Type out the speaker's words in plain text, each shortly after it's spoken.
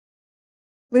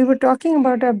we were talking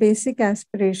about our basic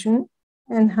aspiration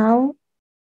and how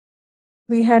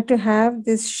we had to have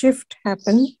this shift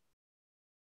happen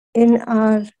in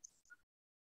our,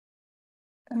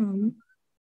 um,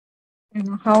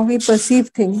 how we perceive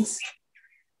things,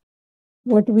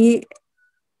 what we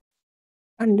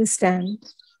understand.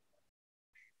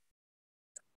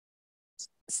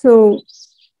 So,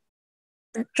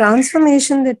 the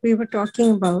transformation that we were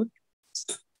talking about,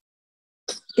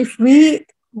 if we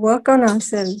work on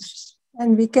ourselves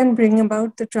and we can bring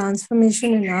about the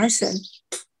transformation in ourselves,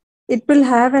 it will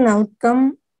have an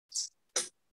outcome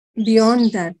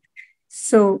beyond that.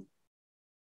 So,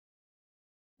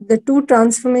 the two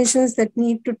transformations that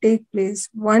need to take place,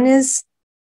 one is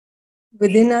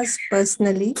within us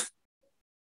personally,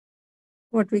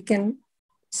 what we can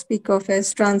speak of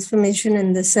as transformation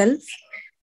in the self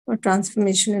or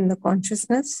transformation in the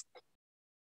consciousness.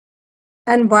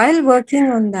 And while working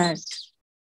on that,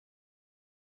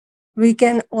 we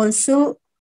can also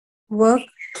work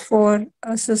for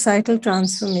a societal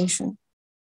transformation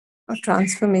or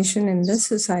transformation in the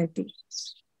society.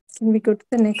 Can we go to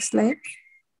the next slide?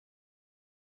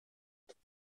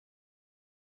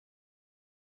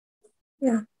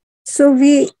 Yeah. So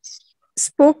we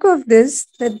spoke of this,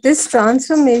 that this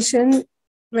transformation,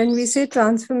 when we say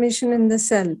transformation in the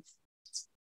self,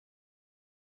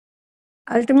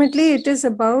 ultimately it is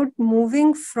about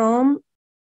moving from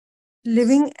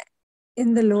living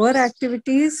in the lower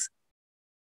activities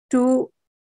to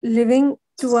living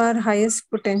to our highest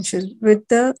potential with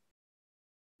the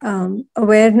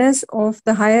awareness of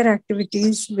the higher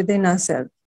activities within ourselves.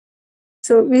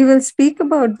 So we will speak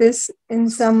about this in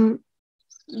some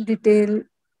detail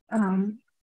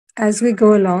as we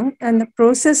go along and the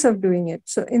process of doing it.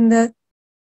 So in the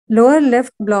lower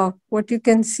left block, what you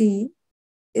can see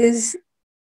is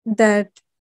that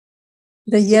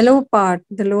the yellow part,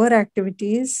 the lower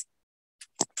activities,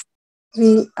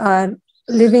 we are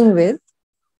living with.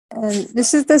 And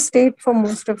this is the state for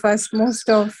most of us, most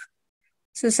of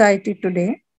society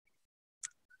today.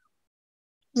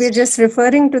 We're just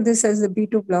referring to this as the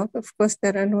B2 block. Of course,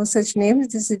 there are no such names.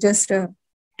 This is just a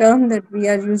term that we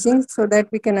are using so that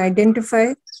we can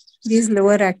identify these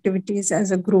lower activities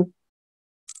as a group.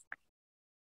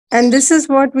 And this is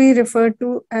what we refer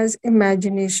to as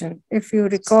imagination. If you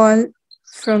recall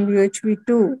from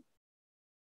UHV-2,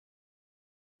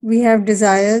 we have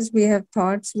desires, we have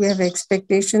thoughts, we have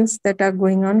expectations that are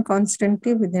going on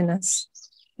constantly within us.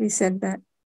 We said that.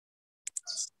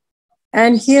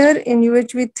 And here in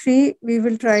UHV-3, we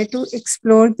will try to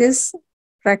explore this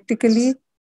practically,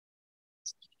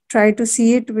 try to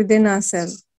see it within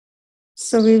ourselves.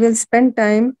 So we will spend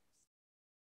time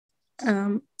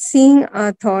seeing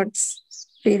our thoughts,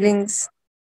 feelings,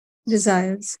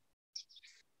 desires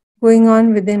going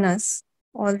on within us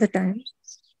all the time.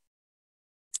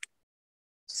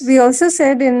 We also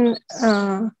said in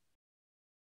the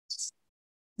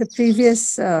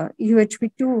previous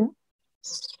UHV-2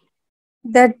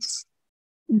 that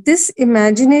this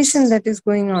imagination that is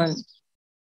going on,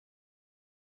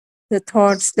 the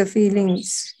thoughts, the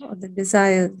feelings, or the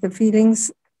desires, the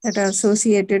feelings that are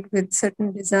associated with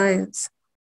certain desires,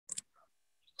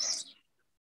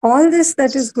 all this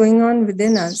that is going on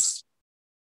within us,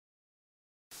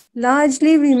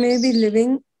 largely we may be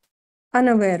living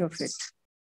unaware of it,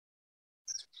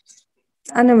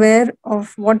 unaware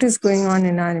of what is going on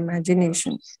in our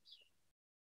imagination.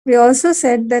 We also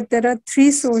said that there are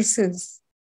three sources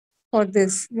for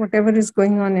this, whatever is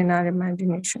going on in our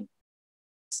imagination.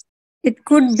 It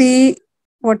could be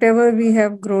whatever we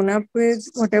have grown up with,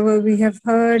 whatever we have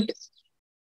heard,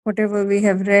 whatever we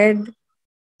have read,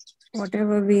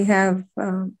 whatever we have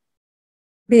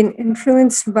been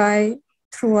influenced by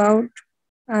throughout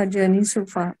our journey so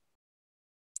far.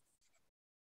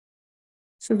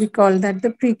 So we call that the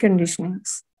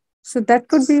preconditionings. So that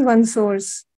could be one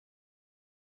source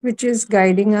which is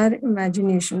guiding our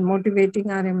imagination,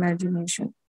 motivating our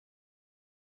imagination.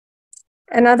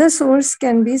 Another source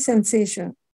can be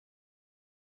sensation,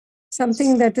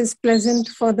 something that is pleasant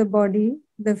for the body.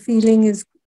 The feeling is,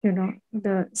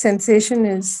 the sensation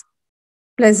is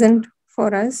pleasant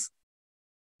for us.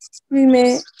 We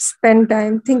may spend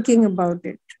time thinking about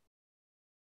it,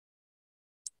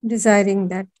 desiring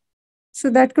that. So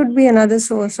that could be another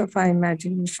source of our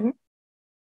imagination.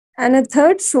 And a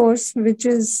third source, which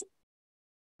is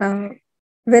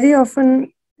very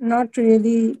often not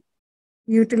really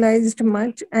utilized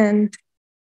much and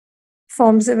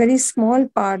forms a very small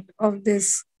part of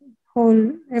this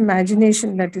whole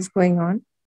imagination that is going on.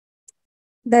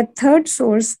 That third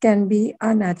source can be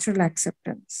our natural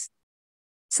acceptance.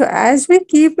 So as we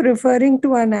keep referring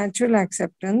to our natural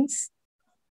acceptance,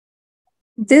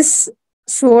 this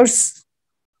source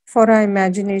for our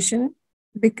imagination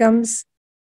becomes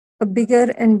a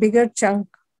bigger and bigger chunk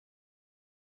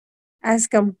as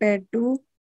compared to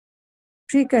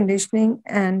preconditioning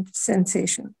and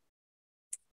sensation.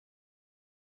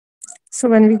 So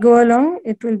when we go along,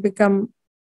 it will become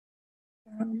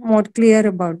more clear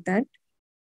about that.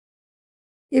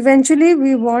 Eventually,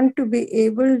 we want to be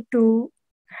able to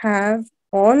have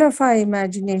all of our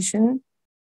imagination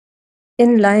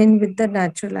in line with the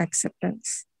natural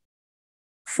acceptance.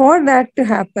 For that to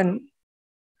happen,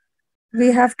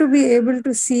 we have to be able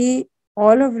to see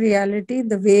all of reality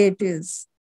the way it is,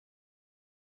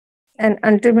 and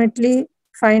ultimately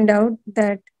find out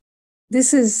that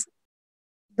this is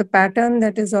the pattern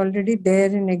that is already there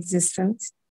in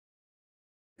existence.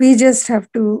 We just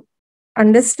have to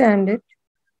understand it.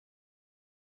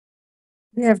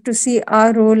 We have to see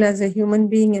our role as a human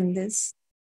being in this,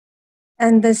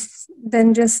 and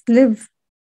then just live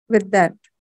with that,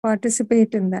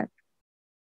 participate in that.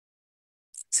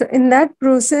 So, in that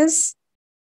process,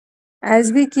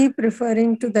 as we keep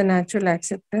referring to the natural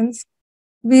acceptance,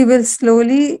 we will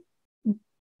slowly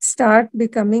start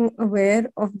becoming aware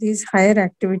of these higher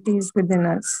activities within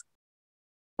us.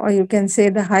 Or you can say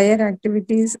the higher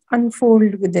activities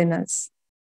unfold within us.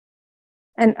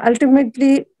 And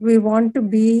ultimately, we want to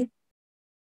be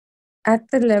at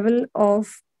the level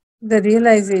of the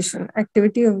realization,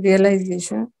 activity of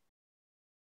realization,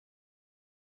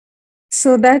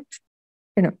 so that,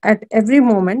 at every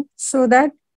moment, so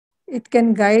that it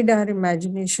can guide our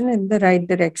imagination in the right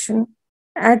direction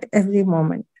at every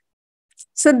moment.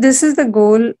 So, this is the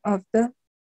goal of the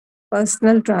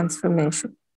personal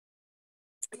transformation.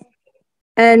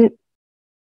 And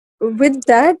with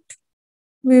that,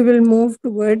 we will move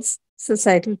towards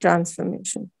societal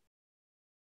transformation.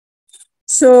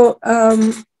 So,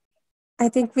 I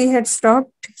think we had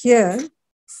stopped here.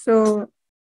 So,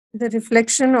 the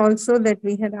reflection also that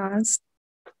we had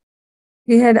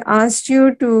asked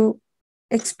you to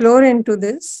explore into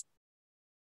this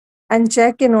and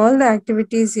check in all the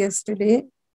activities yesterday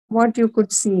what you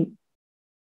could see.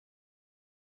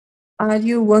 Are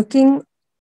you working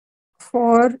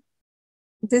for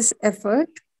this effort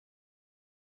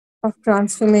of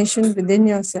transformation within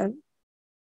yourself?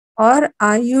 Or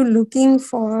are you looking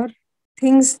for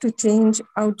things to change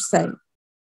outside?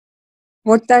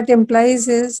 What that implies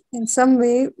is, in some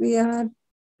way, we are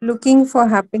looking for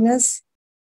happiness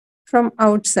from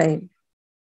outside,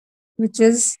 which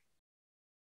is,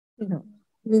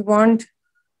 we want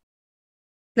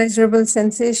pleasurable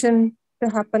sensation to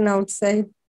happen outside.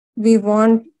 We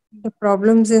want the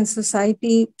problems in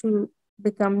society to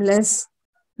become less.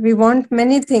 We want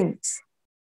many things.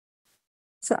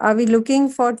 So, are we looking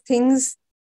for things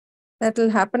that will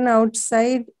happen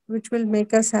outside which will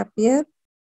make us happier,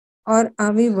 or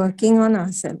are we working on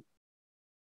ourselves?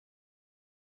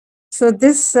 So,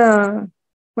 this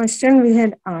question we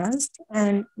had asked,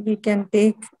 and we can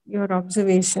take your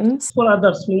observations. For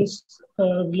others means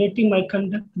relating my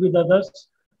conduct with others,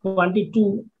 wanted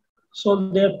to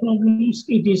solve their problems,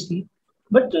 etc.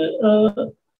 But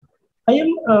I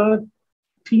am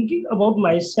thinking about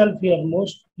myself here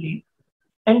mostly,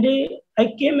 and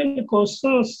I came in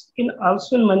questions in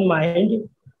also in my mind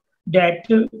that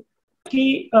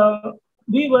we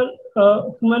were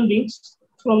human beings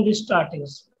from the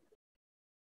startings.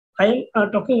 I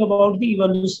am talking about the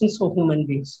evolutions of human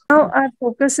beings. Now, our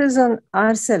focus is on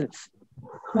ourselves.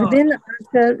 Ah, Within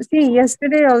ourselves, see,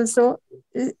 yesterday also,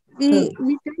 we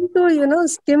tend to,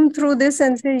 skim through this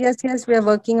and say, yes, we are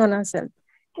working on ourselves.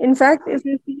 In fact,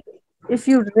 if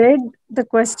you read the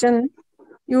question,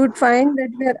 you would find that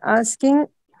we are asking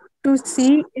to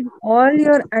see in all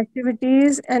your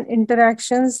activities and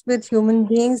interactions with human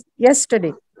beings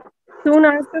yesterday. Soon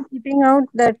after putting out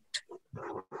that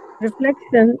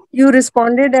reflection, you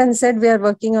responded and said, we are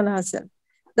working on ourselves.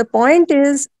 The point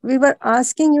is, we were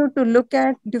asking you to look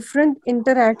at different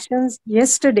interactions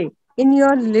yesterday in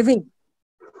your living.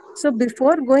 So,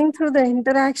 before going through the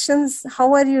interactions,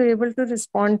 how are you able to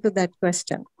respond to that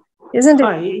question? Isn't it?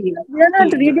 yeah, We are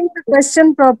not yeah. reading the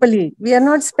question properly. We are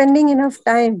not spending enough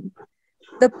time.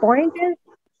 The point is,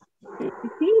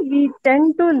 see, we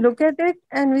tend to look at it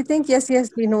and we think, yes,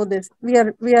 we know this. We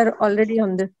are already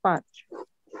on this path.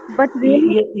 But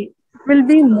really, Yeah, yeah, it will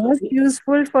be most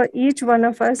useful for each one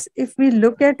of us if we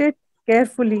look at it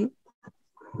carefully,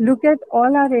 look at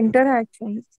all our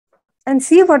interactions, and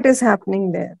see what is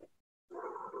happening there.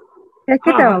 Check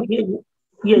it out, yeah,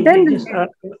 yeah, then yes,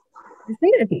 react,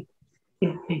 isn't it?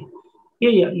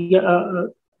 yeah, yeah.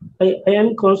 I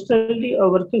am constantly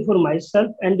working for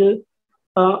myself, and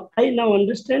I now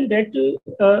understand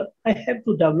that I have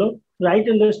to develop right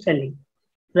understanding,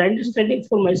 right understanding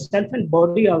for myself and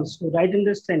body also, right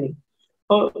understanding.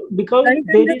 Because Right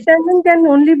there is understanding can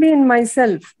only be in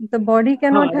myself. The body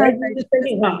cannot have right right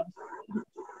understanding, understanding.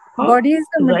 huh, Body is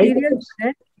the right. material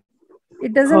unit.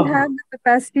 It doesn't have the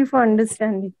capacity for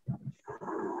understanding.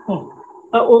 Oh,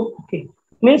 okay.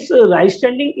 Means right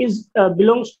standing is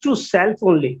belongs to self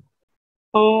only.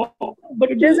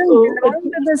 But It doesn't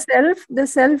belong to the self. The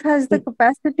self has the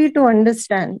capacity to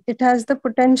understand. It has the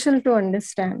potential to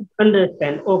understand.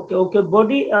 understand. Okay, okay.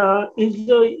 Body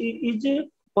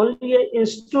only an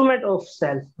instrument of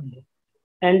self only.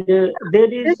 And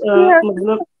there is Just we have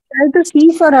matlab, to try to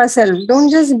see for ourselves. Don't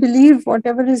just believe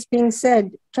whatever is being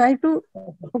said. Try to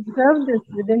observe this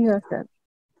within yourself.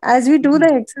 As we do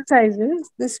the exercises,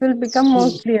 this will become more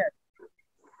hmm, clear.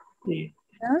 yeah,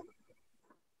 Yeah?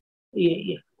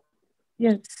 yeah,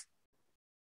 Yes.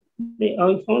 yeah.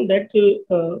 I found that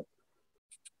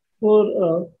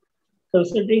for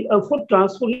considering for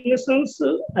transformations,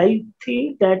 I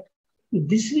think that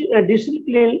this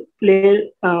discipline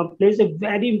plays a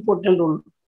very important role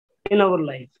in our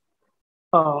life.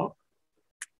 Uh,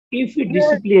 if we Yeah.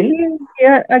 discipline, See,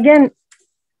 here again,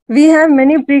 we have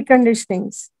many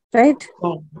preconditionings, right?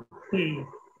 hmm,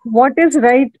 What is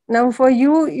right now for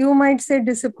you? You might say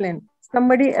discipline.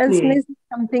 Somebody else hmm, may say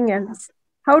something else.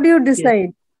 How do you yes.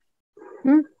 decide?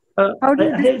 Hmm? How do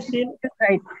you I have decide seen what is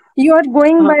right? You are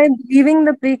going uh, by believing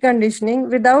the preconditioning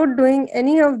without doing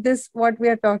any of this, what we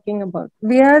are talking about.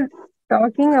 We are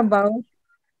talking about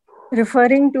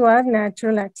referring to our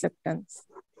natural acceptance,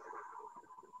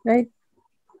 right?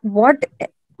 What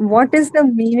what is the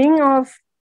meaning of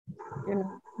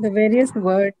the various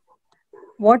words?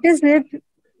 What is it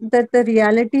that the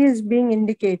reality is being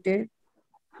indicated?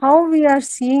 How we are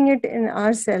seeing it in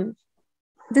ourselves?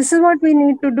 This is what we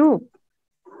need to do.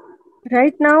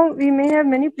 Right now, we may have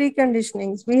many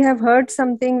preconditionings. We have heard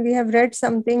something, we have read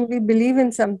something, we believe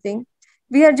in something.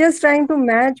 We are just trying to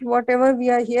match whatever we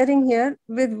are hearing here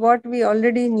with what we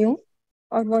already knew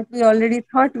or what we already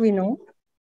thought we know,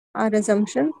 our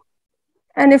assumption.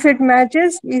 And if it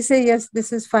matches, we say, yes,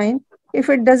 this is fine. If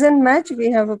it doesn't match,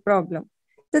 we have a problem.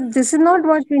 So, this is not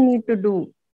what we need to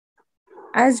do.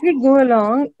 As we go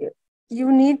along,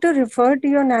 you need to refer to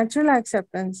your natural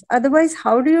acceptance. Otherwise,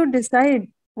 how do you decide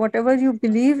whatever you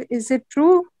believe? Is it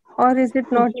true or is it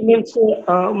not true? means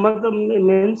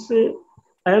means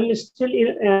I am still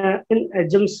in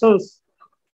assumptions.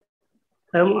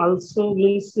 I am also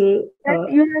means That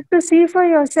you have to see for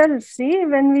yourself. See,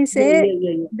 when we yeah, say yeah,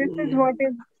 yeah, yeah, this is yeah. what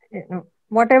is,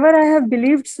 whatever I have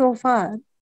believed so far,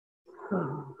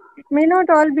 it may not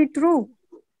all be true,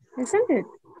 isn't it?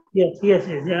 Yes, yes,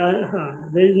 yes.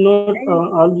 There is not I,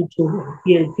 all the true.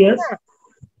 Yes, yes. yeah,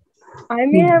 I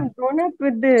may Hmm. have grown up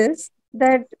with this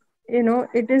that,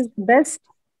 it is best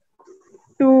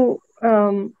to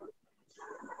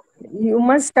you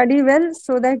must study well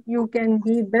so that you can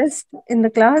be best in the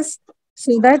class,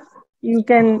 so that you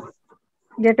can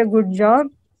get a good job,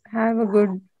 have a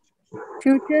good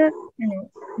future,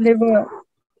 live a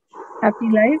happy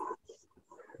life.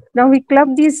 Now we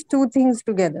club these two things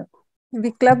together.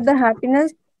 We club the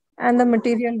happiness and the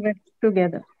material wealth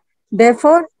together.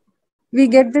 Therefore, we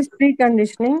get this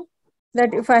preconditioning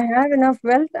that if I have enough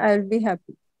wealth, I'll be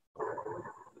happy.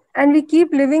 And we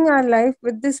keep living our life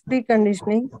with this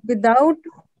preconditioning without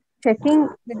checking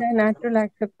with our natural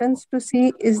acceptance to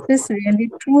see, is this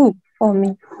really true for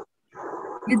me?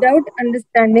 Without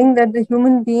understanding that the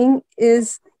human being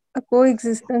is a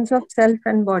coexistence of self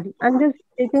and body. I'm just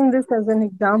taking this as an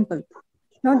example,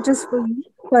 not just for you,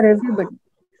 for everybody.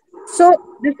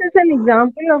 So, this is an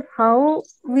example of how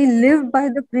we live by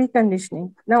the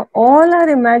preconditioning. Now, all our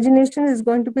imagination is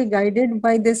going to be guided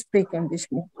by this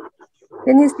preconditioning.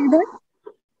 Can you see that?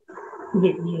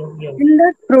 Yeah, yeah, yeah. In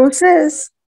that process,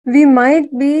 we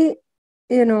might be,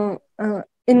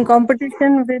 in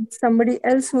competition with somebody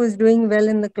else who is doing well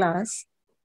in the class.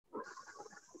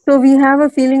 So we have a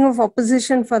feeling of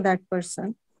opposition for that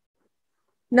person.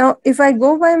 Now, if I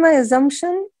go by my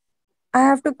assumption, I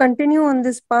have to continue on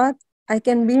this path. I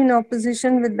can be in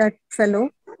opposition with that fellow,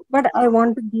 but I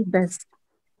want to be best.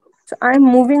 So I'm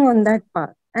moving on that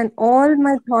path, and all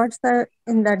my thoughts are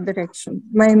in that direction.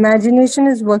 My imagination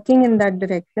is working in that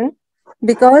direction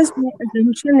because my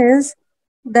assumption is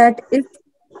that if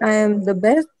I am the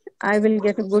best, I will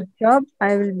get a good job,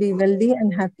 I will be wealthy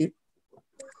and happy.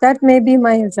 That may be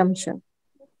my assumption.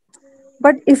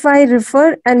 But if I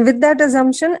refer, and with that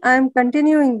assumption, I am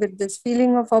continuing with this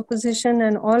feeling of opposition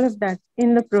and all of that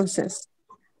in the process.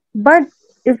 But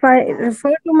if I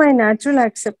refer to my natural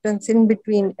acceptance in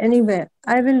between anywhere,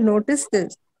 I will notice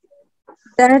this,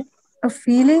 that a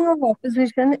feeling of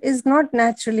opposition is not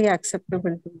naturally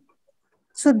acceptable to me.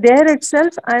 So, there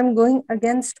itself, I am going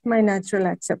against my natural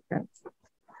acceptance.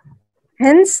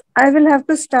 Hence, I will have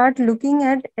to start looking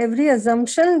at every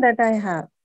assumption that I have.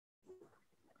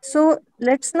 So,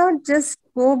 let's not just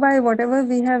go by whatever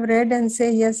we have read and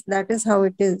say, yes, that is how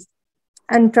it is,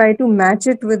 and try to match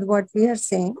it with what we are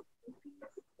saying.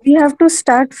 We have to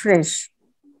start fresh,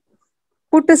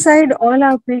 put aside all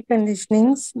our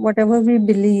preconditionings, whatever we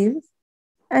believe,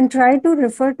 and try to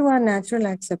refer to our natural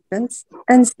acceptance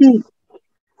and see,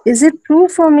 is it true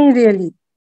for me really,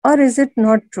 or is it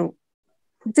not true?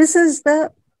 This is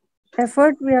the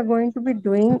effort we are going to be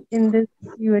doing in this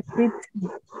UHV,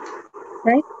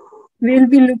 right? We'll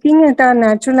be looking at our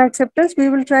natural acceptance. We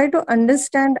will try to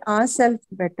understand ourselves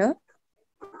better,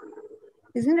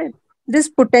 isn't it? This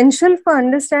potential for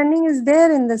understanding is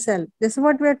there in the self. This is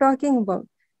what we are talking about.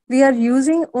 We are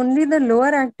using only the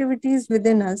lower activities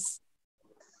within us,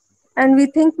 and we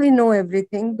think we know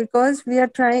everything because we are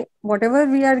trying, whatever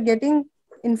we are getting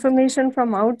information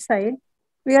from outside,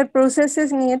 we are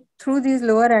processing it through these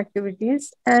lower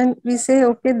activities, and we say,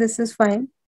 okay, this is fine,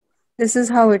 this is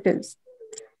how it is.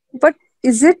 But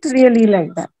is it really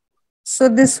like that? So,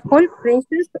 this whole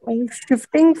process of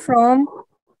shifting from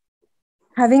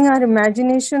having our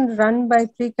imagination run by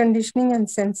preconditioning and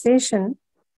sensation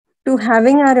to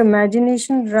having our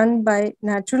imagination run by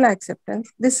natural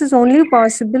acceptance, this is only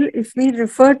possible if we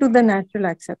refer to the natural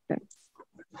acceptance.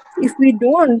 If we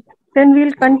don't, then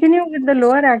we'll continue with the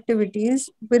lower activities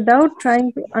without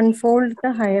trying to unfold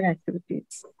the higher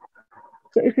activities.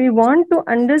 So, if we want to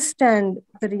understand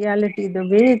the reality the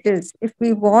way it is, if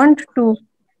we want to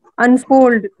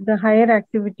unfold the higher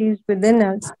activities within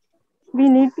us, we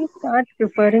need to start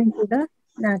referring to the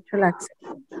natural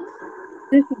acceptance.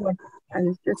 This is what I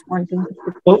was just wanting to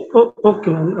put.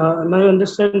 Okay, ma'am. Now I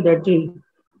understand that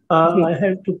I Ji.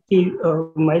 have to keep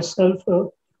myself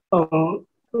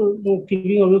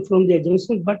keeping away from the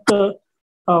assumption, but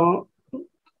uh,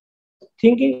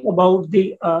 thinking about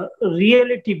the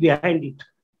reality behind it.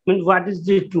 I mean, what is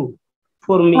the truth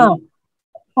for Huh, me?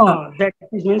 huh. That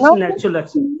means Now, natural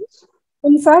acceptance.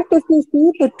 in fact, if you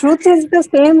see, the truth is the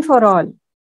same for all.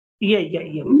 Yeah, yeah,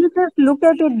 yeah, ma'am. We just look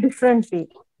at it differently.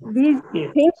 We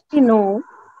Yeah. think we know,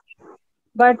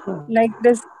 but like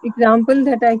this example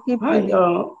that I keep Hi, giving,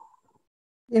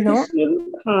 you know, this will,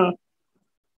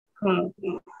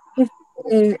 if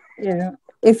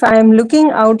if I am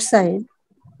looking outside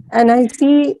and I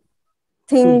see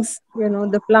things,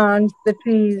 the plants, the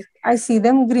trees, I see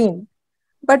them green.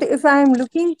 But if I am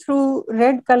looking through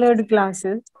red colored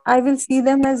glasses, I will see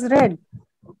them as red.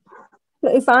 So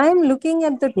if I am looking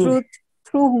at the truth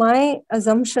through my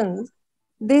assumptions,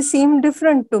 they seem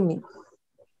different to me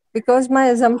because my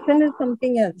assumption is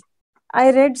something else.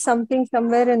 I read something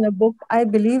somewhere in a book, I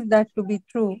believe that to be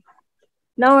true.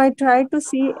 Now I try to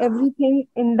see everything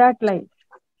in that light,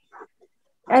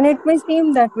 and it may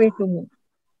seem that way to me,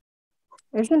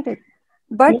 isn't it?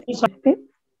 But means,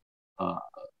 Uh,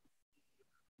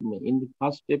 in the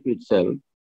first step itself,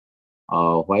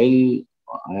 while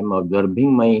I am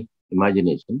observing my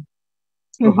imagination,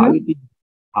 so Mhm.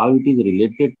 how it is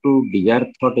related to desire,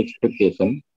 thought,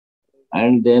 expectation,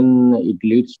 and then it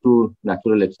leads to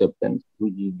natural acceptance,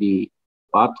 which is the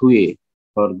pathway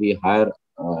for the higher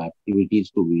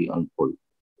activities to be unfold.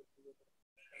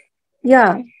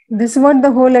 Yeah, this is what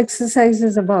the whole exercise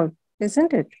is about,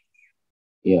 isn't it?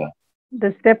 Yeah.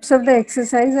 The steps of the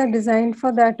exercise are designed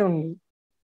for that only.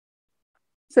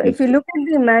 So Yes. if you look at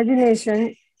the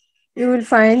imagination, you will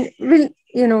find,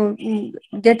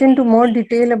 get into more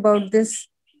detail about this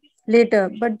later,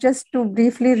 but just to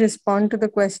briefly respond to the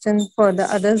question for the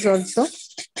others also,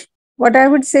 what I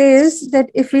would say is that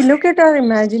if we look at our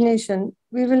imagination,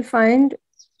 we will find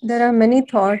there are many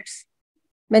thoughts,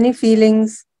 many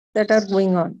feelings that are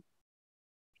going on.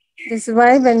 This is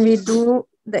why when we do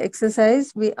the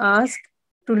exercise, we ask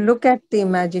to look at the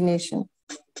imagination.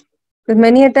 But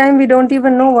many a time we don't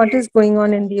even know what is going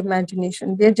on in the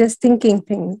imagination. We are just thinking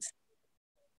things.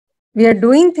 We are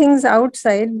doing things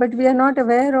outside, but we are not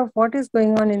aware of what is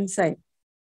going on inside.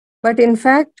 But in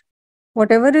fact,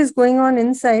 whatever is going on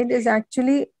inside is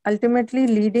actually ultimately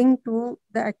leading to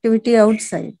the activity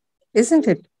outside, isn't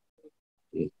it?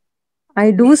 Yes.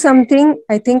 I do something,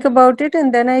 I think about it,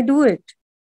 and then I do it,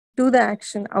 do the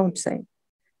action outside.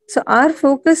 So our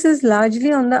focus is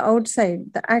largely on the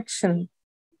outside, the action.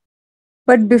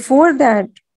 But before that,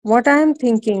 what I am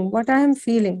thinking, what I am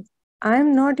feeling, I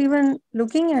am not even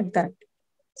looking at that.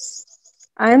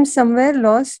 I am somewhere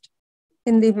lost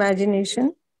in the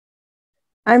imagination.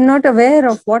 I'm not aware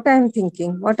of what I'm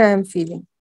thinking, what I am feeling.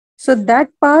 So that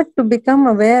part to become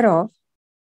aware of,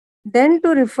 then to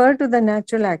refer to the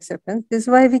natural acceptance. This is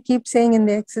why we keep saying in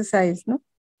the exercise, no?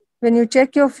 When you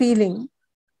check your feeling,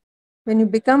 when you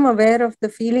become aware of the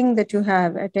feeling that you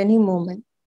have at any moment,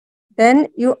 then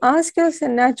you ask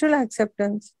yourself, natural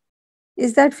acceptance,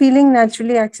 is that feeling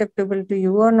naturally acceptable to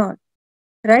you or not?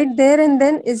 Right there and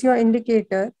then is your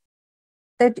indicator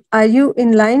that are you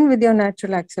in line with your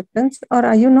natural acceptance or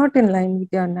are you not in line with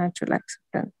your natural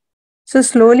acceptance? So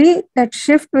slowly that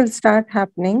shift will start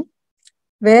happening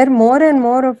where more and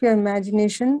more of your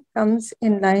imagination comes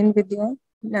in line with your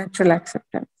natural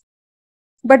acceptance.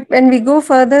 But when we go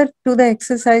further to the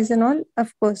exercise and all,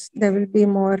 of course, there will be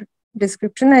more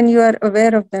description and you are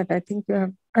aware of that. I think you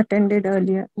have attended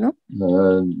earlier, no?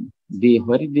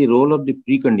 What is the role of the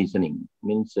preconditioning?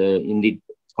 Means in the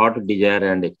thought,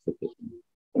 desire, and expectation.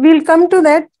 We'll come to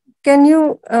that. Can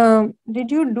you,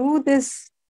 did you do this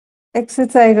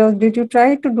exercise or did you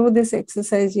try to do this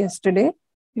exercise yesterday,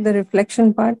 the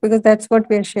reflection part? Because that's what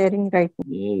we are sharing right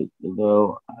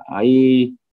now.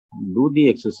 I do the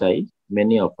exercise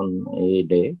many often a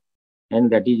day,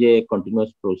 and that is a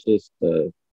continuous process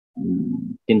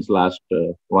since last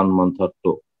 1 month or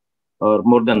two, or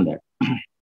more than that.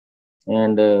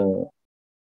 And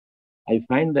I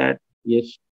find that,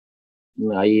 yes,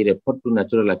 I refer to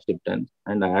natural acceptance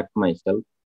and I ask myself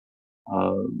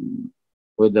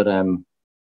whether I'm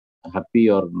happy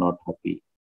or not happy.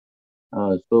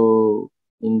 So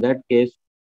in that case,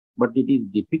 but it is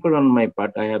difficult on my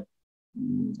part.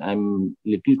 I'm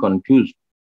little confused.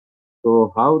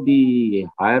 So how the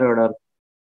higher order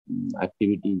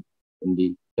activities in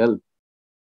the self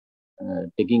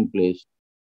taking place,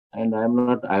 and I'm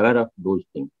not aware of those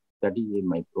things. That is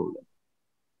my problem.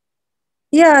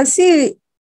 Yeah, see,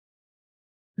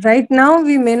 right now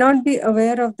we may not be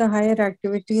aware of the higher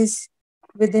activities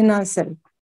within ourselves,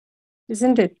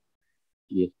 isn't it?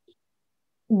 Yes.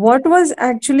 What was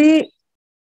actually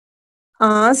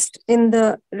asked in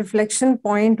the reflection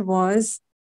point was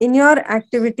in your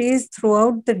activities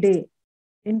throughout the day,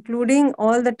 including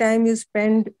all the time you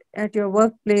spend at your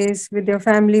workplace with your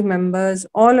family members,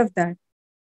 all of that,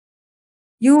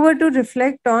 you were to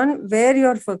reflect on where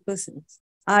your focus is.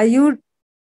 Are you,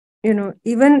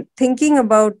 even thinking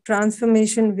about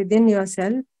transformation within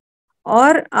yourself,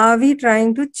 or are we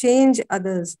trying to change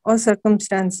others or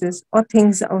circumstances or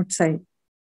things outside?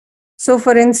 So,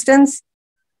 for instance,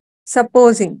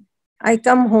 supposing I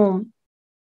come home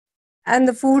and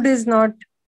the food is not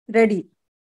ready,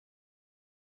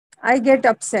 I get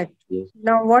upset. Yes.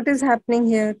 Now, what is happening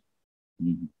here?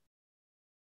 Mm-hmm.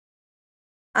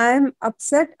 I am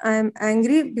upset, I am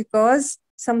angry because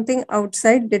something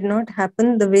outside did not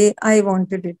happen the way I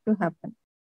wanted it to happen.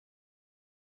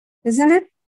 Isn't it?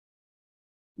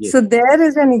 Yes. So, there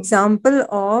is an example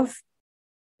of,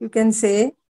 you can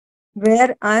say,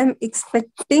 where I'm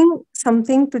expecting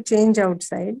something to change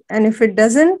outside, and if it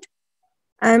doesn't,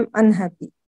 I'm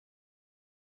unhappy.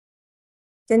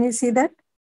 Can you see that?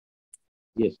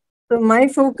 Yes. So my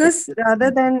focus,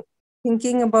 rather than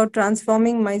thinking about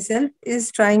transforming myself, is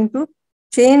trying to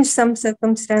change some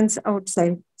circumstance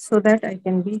outside so that I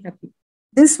can be happy.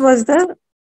 This was the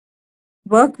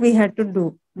work we had to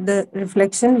do, the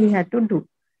reflection we had to do.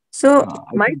 So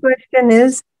my question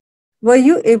is, were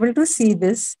you able to see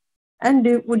this?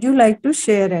 And would you like to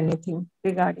share anything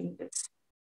regarding this?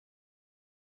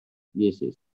 Yes.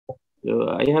 Yes. So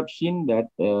I have seen that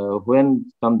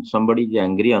when somebody is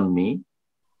angry on me,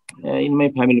 in my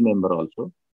family member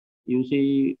also, you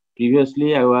see,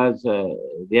 previously I was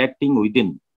reacting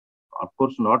within, of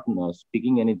course, not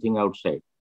speaking anything outside.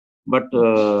 But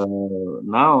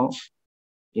now,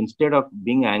 instead of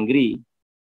being angry,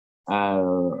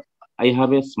 uh, I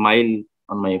have a smile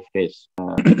on my face.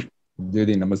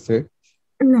 JD, namaste.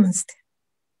 Namaste.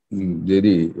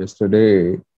 JD,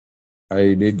 yesterday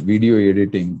I did video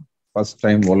editing, first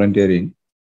time volunteering.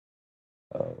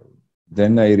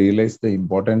 Then I realized the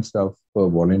importance of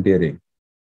volunteering.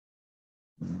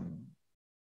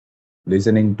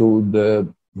 Listening to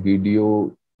the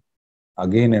video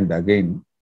again and again,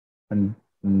 and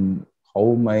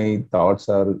how my thoughts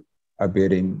are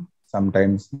appearing.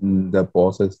 Sometimes the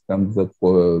pauses comes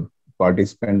the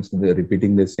participants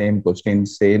repeating the same question,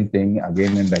 same thing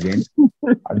again and again.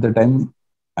 At the time,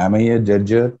 am I a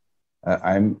judger?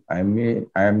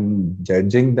 I'm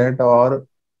judging that, or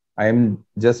I'm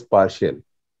just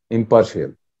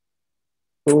impartial.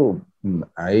 So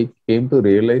I came to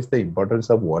realize the importance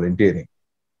of volunteering.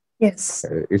 Yes.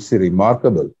 It's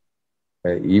remarkable.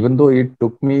 Even though it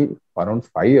took me around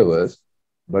 5 hours,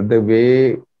 but the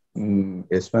way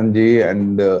Yashwanji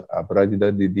and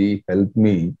Aparajita Didi helped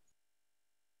me,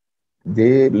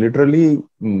 they literally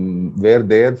were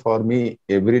there for me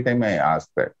every time I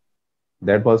asked that.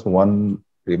 That was one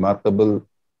remarkable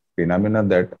phenomenon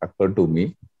that occurred to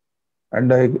me,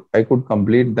 and I could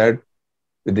complete that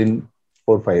within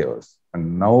 4 5 hours.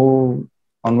 And now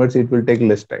onwards, it will take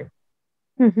less time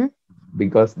Mm-hmm.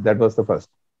 because that was the first.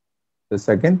 The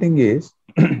second thing is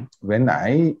when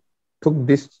I took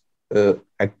this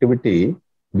activity,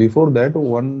 before that,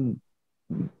 one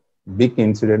big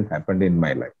incident happened in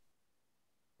my life.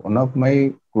 One of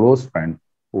my close friend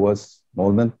who was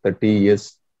more than 30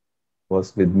 years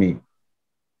was with me.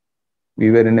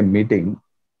 We were in a meeting.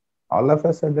 All of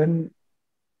a sudden,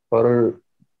 for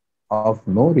of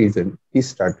no reason, he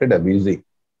started abusing.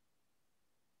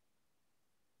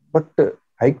 But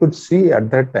I could see at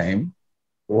that time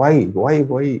why,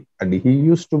 and he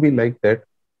used to be like that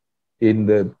in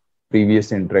the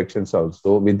previous interactions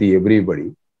also with the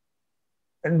everybody,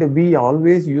 and we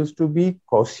always used to be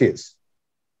cautious.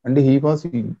 And he was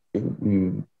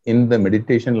in the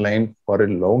meditation line for a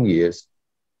long years,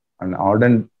 an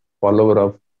ardent follower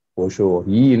of Osho.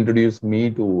 He introduced me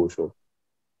to Osho,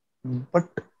 but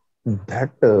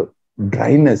that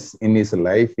dryness in his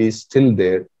life is still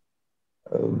there.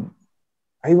 Um,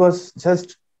 I was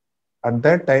just at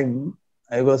that time,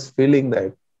 I was feeling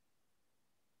that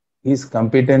his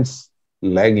competence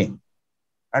lagging,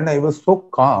 and I was so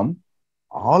calm.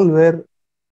 All were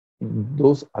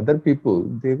those other people,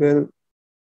 they were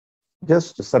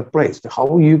just surprised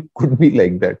how you could be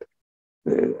like that.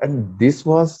 And this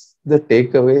was the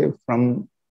takeaway from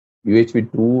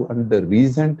UHV2 and the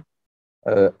recent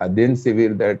Adyan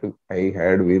Severe that I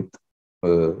had with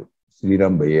uh,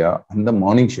 Sriram Bhaiya and the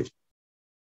morning session.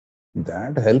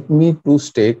 That helped me to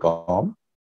stay calm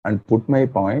and put my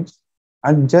points.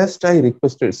 And just I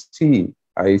requested, see,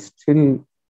 I still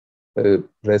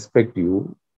respect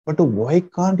you, but why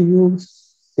can't you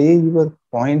say your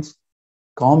points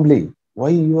calmly? Why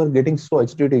you are getting so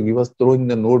agitated? He was throwing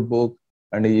the notebook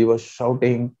and he was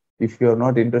shouting, if you are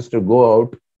not interested, go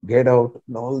out, get out,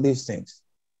 and all these things.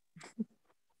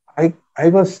 I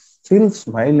was still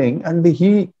smiling and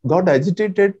he got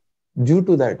agitated due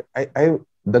to that.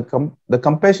 The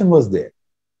compassion was there,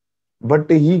 but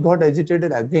he got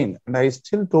agitated again. And I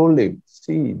still told him,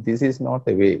 see, this is not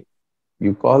a way.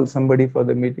 You call somebody for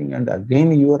the meeting and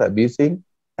again you are abusing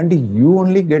and you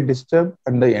only get disturbed,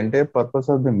 and the entire purpose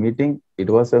of the meeting, it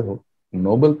was a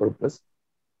noble purpose,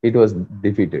 it was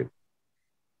defeated.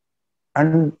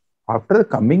 And after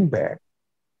coming back,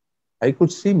 I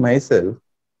could see myself.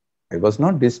 I was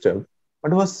not disturbed,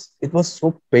 but it was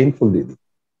so painful, Didi.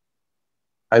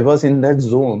 I was in that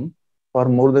zone for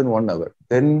more than 1 hour.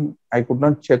 Then I could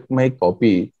not check my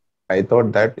copy. I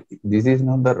thought that this is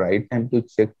not the right time to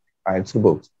check answer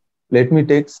books. Let me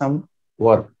take some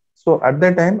work. So at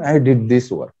that time, I did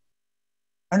this work,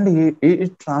 and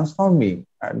it transformed me.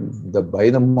 And by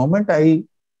the moment I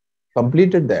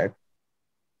completed that,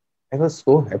 I was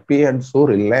so happy and so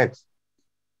relaxed.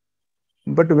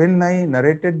 But when I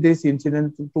narrated this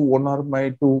incident to one of my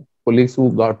two colleagues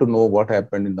who got to know what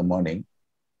happened in the morning,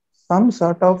 some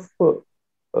sort of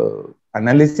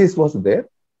analysis was there.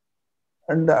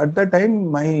 And at that time,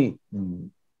 my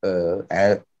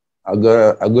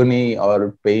agony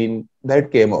or pain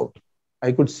that came out.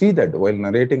 I could see that while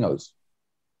narrating also.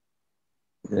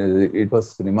 It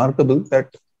was remarkable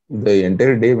that the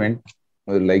entire day went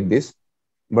like this,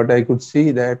 but I could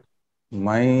see that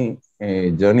my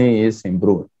journey is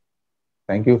improved.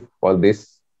 Thank you for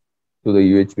this to the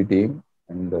UHP team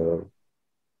and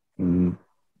mm,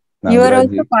 You are Nagaraj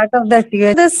also ji. part of that.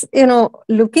 This,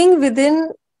 looking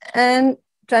within and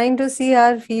trying to see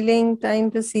our feeling,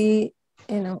 trying to see,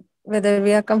 whether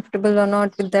we are comfortable or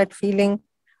not with that feeling.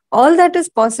 All that is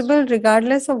possible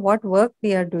regardless of what work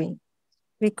we are doing.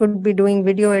 We could be doing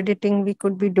video editing, we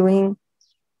could be doing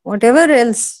whatever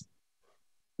else.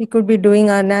 We could be doing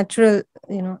our natural,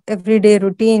 everyday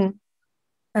routine,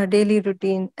 our daily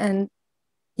routine, and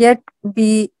yet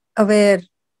be aware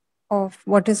of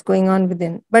what is going on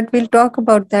within. But we'll talk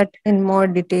about that in more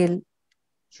detail.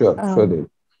 Sure, Um, Dev.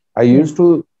 I yeah. used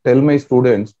to tell my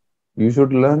students, you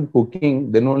should learn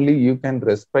cooking, then only you can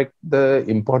respect the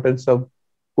importance of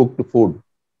cooked food.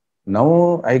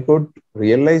 Now I could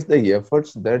realize the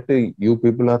efforts that you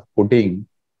people are putting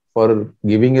for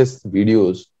giving us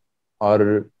videos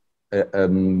or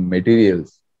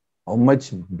materials. How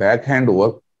much backhand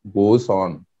work goes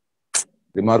on.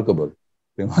 Remarkable,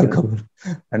 remarkable.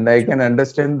 And I can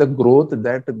understand the growth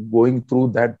that going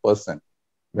through that person.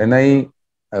 When I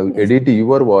Yes. edit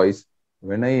your voice,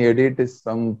 when I edit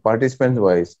some participant's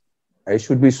voice, I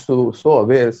should be so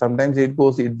aware. Sometimes it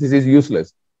goes, this is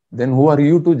useless. then who are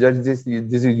you to judge this?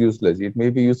 This is useless. It may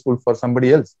be useful for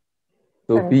somebody else.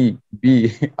 So Right.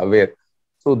 be aware.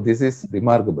 So this is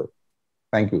remarkable.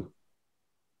 Thank you.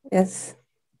 Yes.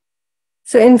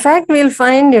 So in fact, we'll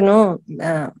find,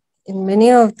 in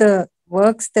many of the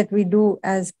works that we do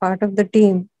as part of the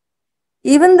team,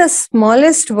 even the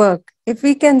smallest work, if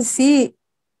we can see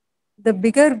the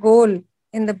bigger goal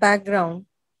in the background,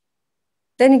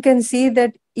 then you can see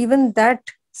that even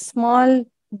that small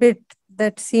bit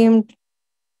that seemed,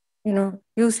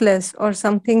 useless or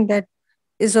something that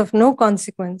is of no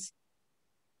consequence,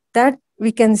 that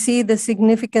we can see the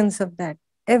significance of that.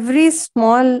 Every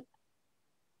small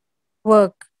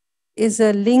work is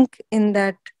a link in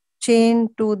that chain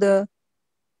to the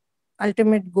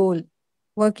ultimate goal,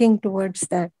 working towards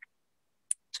that.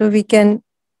 So we can,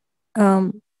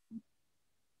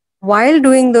 while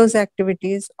doing those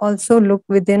activities, also look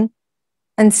within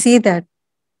and see that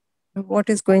what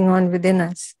is going on within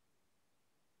us.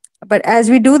 But as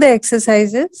we do the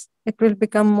exercises, it will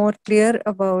become more clear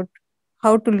about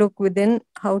how to look within,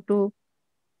 how to,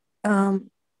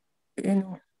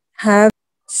 have.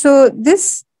 So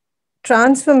this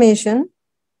transformation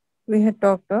we had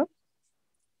talked of.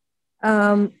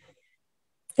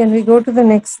 Can we go to the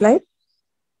next slide?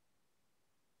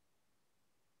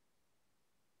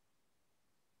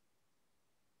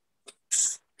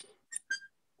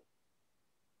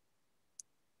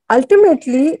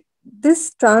 Ultimately,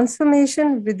 this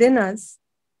transformation within us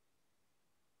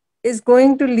is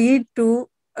going to lead to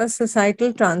a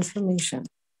societal transformation.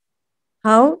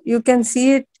 How? You can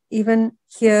see it even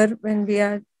here when we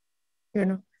are,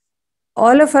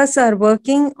 all of us are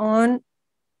working on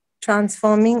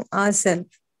transforming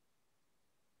ourselves.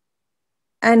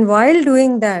 And while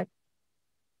doing that,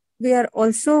 we are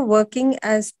also working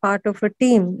as part of a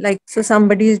team. Like, so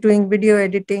somebody is doing video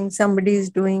editing, somebody is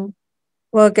doing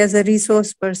work as a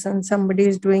resource person, somebody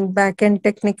is doing back-end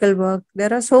technical work.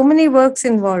 There are so many works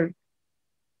involved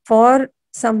for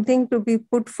something to be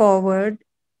put forward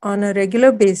on a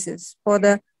regular basis, for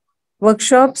the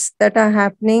workshops that are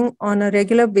happening on a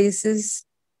regular basis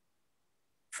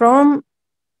from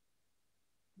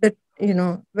the,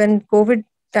 when COVID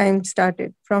time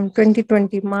started, from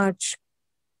 2020 March.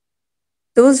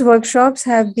 Those workshops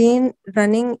have been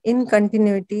running in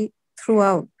continuity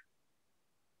throughout.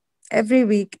 Every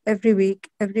week,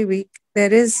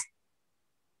 there is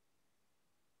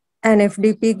an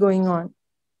FDP going on.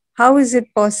 How is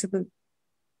it possible?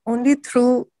 Only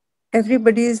through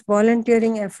everybody's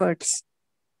volunteering efforts.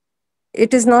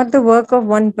 It is not the work of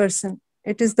one person.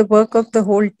 It is the work of the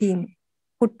whole team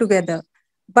put together.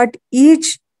 But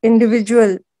each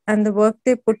individual and the work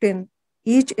they put in,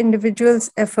 each individual's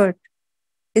effort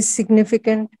is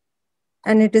significant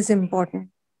and it is important.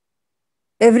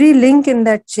 Every link in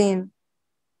that chain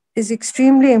is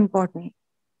extremely important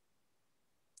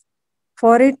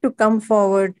for it to come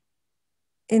forward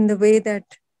in the way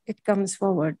that it comes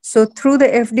forward. So through the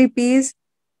FDPs,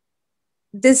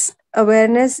 this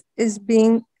awareness is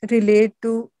being relayed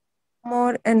to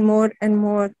more and more and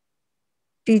more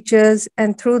teachers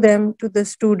and through them to the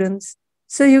students.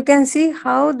 So you can see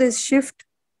how this shift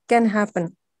can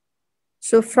happen.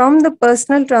 So from the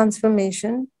personal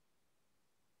transformation,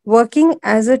 working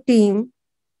as a team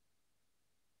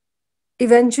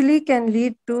eventually can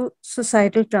lead to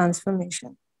societal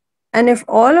transformation. And if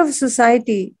all of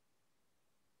society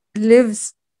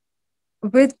lives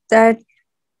with that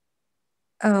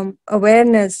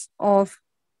awareness of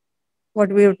what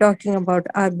we were talking about,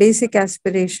 our basic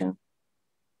aspiration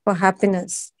for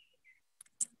happiness,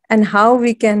 and how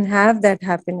we can have that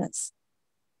happiness,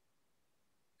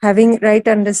 having right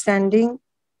understanding,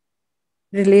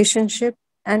 relationship,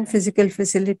 and physical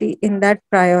facility in that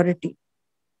priority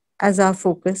as our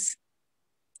focus,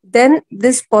 then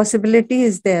this possibility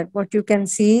is there. What you can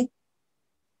see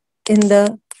in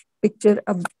the picture,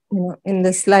 in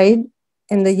the slide,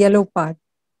 in the yellow part,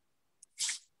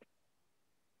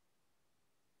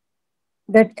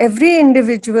 that every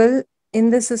individual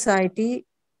in the society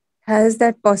has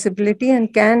that possibility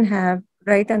and can have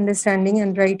right understanding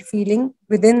and right feeling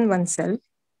within oneself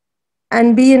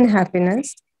and be in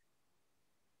happiness.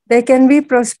 There can be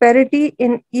prosperity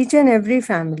in each and every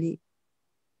family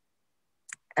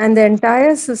and the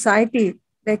entire society.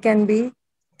 There can be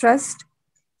trust,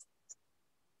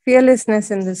 fearlessness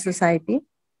in the society,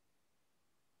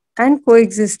 and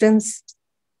coexistence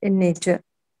in nature.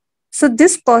 So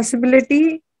this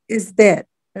possibility is there.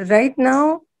 Right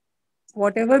now,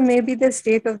 whatever may be the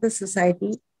state of the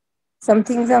society, some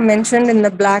things are mentioned in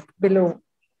the black below.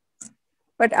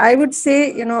 But I would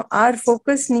say, our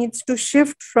focus needs to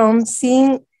shift from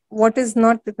seeing what is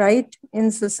not right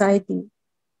in society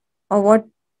or what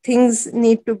things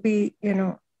need to be,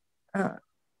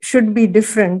 should be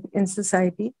different in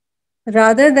society.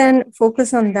 Rather than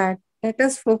focus on that, let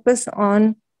us focus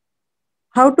on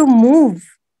how to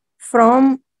move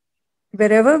from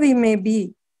wherever we may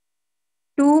be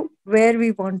to where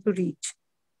we want to reach.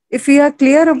 If we are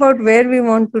clear about where we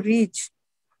want to reach,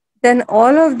 then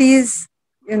all of these,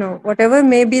 whatever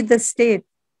may be the state,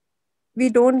 we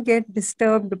don't get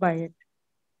disturbed by it.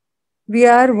 We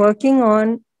are working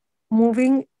on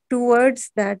moving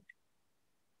towards that,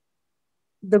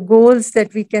 the goals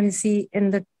that we can see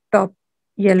in the top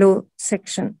yellow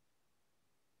section.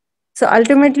 So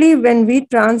ultimately, when we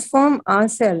transform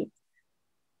ourselves,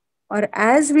 or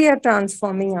as we are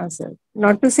transforming ourselves,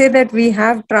 not to say that we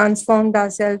have transformed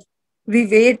ourselves, we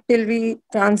wait till we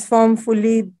transform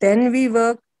fully, then we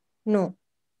work. No.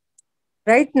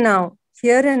 Right now,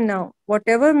 here and now,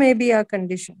 whatever may be our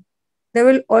condition, there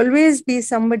will always be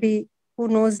somebody who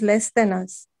knows less than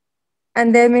us,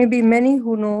 and there may be many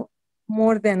who know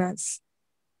more than us.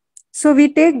 So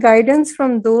we take guidance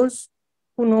from those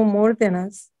who know more than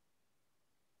us,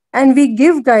 and we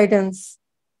give guidance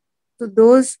to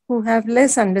those who have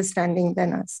less understanding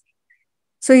than us.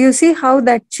 So you see how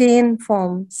that chain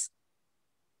forms.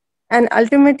 And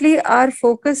ultimately, our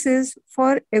focus is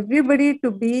for everybody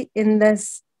to be in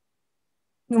this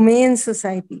humane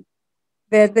society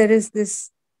where there is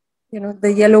this,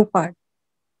 the yellow part,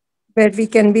 where we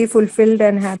can be fulfilled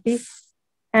and happy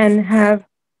and have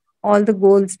all the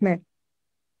goals met.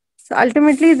 So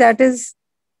ultimately, that is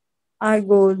our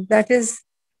goal. That is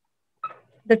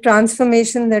the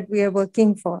transformation that we are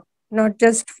working for, not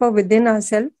just for within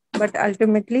ourselves, but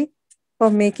ultimately for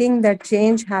making that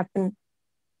change happen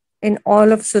in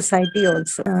all of society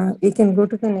also. We can go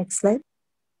to the next slide.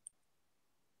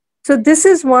 So this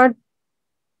is what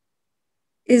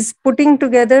is putting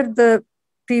together the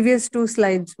previous two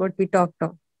slides, what we talked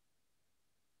of.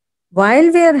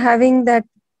 While we are having that,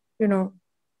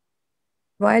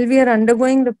 while we are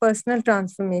undergoing the personal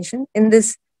transformation, in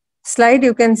this slide,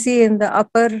 you can see in the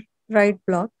upper right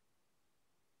block,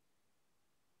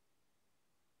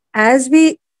 as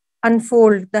we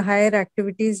unfold the higher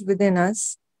activities within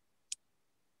us,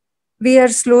 we are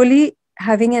slowly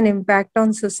having an impact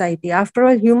on society. After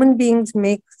all, human beings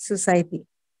make society.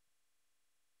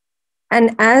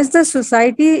 And as the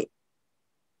society,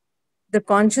 the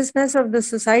consciousness of the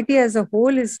society as a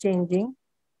whole is changing,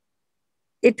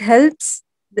 it helps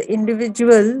the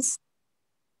individuals,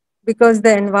 because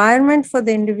the environment for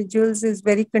the individuals is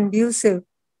very conducive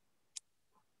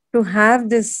to have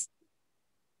this,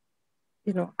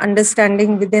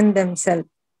 understanding within themselves.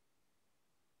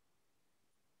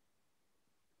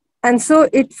 And so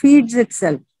it feeds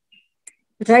itself.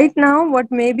 Right now,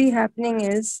 what may be happening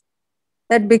is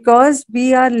that because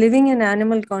we are living in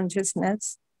animal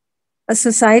consciousness, a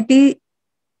society,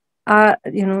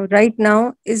 right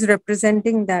now is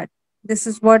representing that. This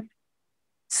is what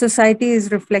society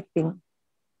is reflecting,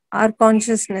 our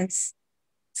consciousness.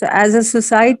 So as a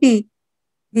society,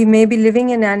 we may be living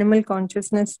in animal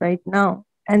consciousness right now,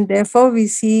 and therefore we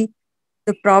see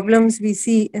the problems we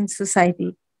see in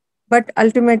society. But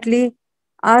ultimately,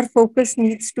 our focus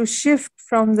needs to shift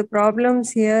from the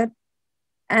problems here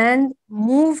and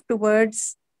move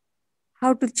towards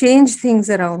how to change things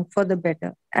around for the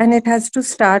better. And it has to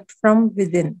start from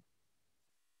within.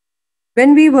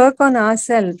 When we work on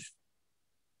ourselves,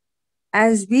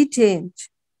 as we change,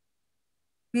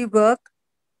 we work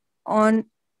on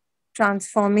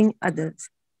transforming others.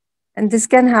 And this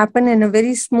can happen in a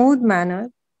very smooth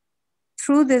manner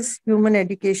through this human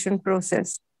education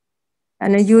process.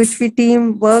 And a UHV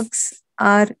team works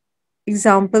are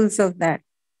examples of that.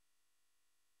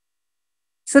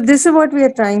 So this is what we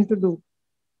are trying to do.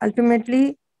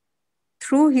 Ultimately,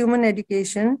 through human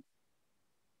education,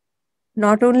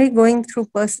 not only going through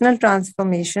personal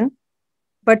transformation,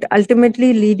 but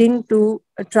ultimately leading to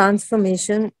a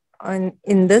transformation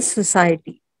in the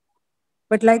society.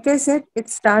 But like I said, it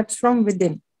starts from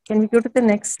within. Can we go to the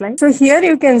next slide? So here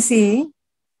you can see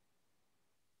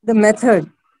the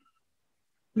method.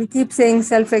 We keep saying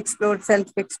self-explore,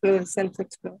 self-explore,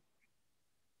 self-explore.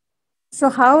 So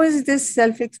how is this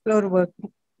self-explore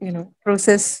working?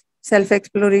 Process,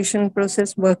 self-exploration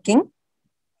process working?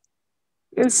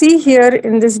 You'll see here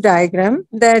in this diagram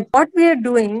that what we are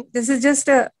doing, this is just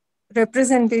a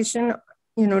representation,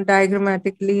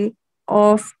 diagrammatically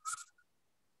of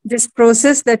this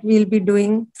process that we'll be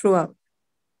doing throughout.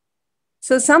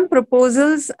 So some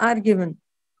proposals are given,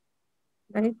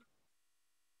 right?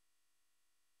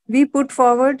 We put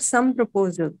forward some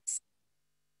proposals.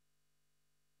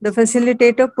 The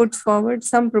facilitator puts forward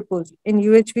some proposal. In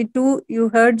UHV2, you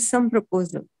heard some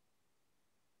proposal.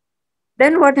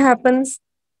 Then what happens?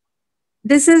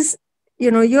 This is,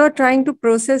 you're trying to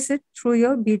process it through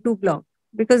your B2 block,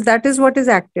 because that is what is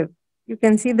active. You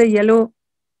can see the yellow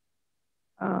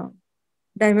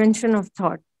dimension of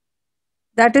thought.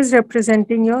 That is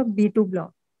representing your B2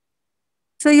 block.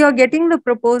 So you're getting the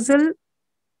proposal,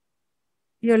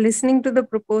 you're listening to the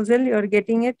proposal, you're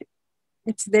getting it,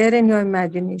 it's there in your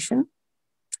imagination.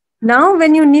 Now,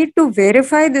 when you need to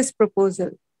verify this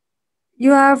proposal,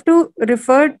 you have to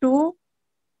refer to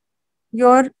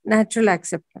your natural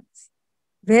acceptance.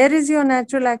 Where is your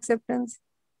natural acceptance?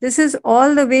 This is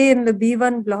all the way in the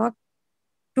B1 block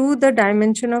to the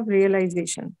dimension of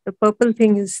realization, the purple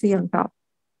thing you see on top.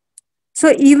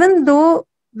 So even though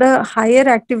the higher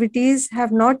activities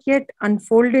have not yet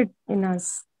unfolded in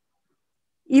us,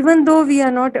 even though we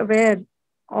are not aware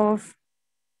of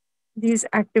these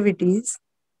activities,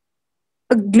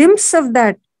 a glimpse of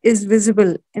that is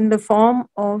visible in the form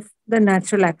of the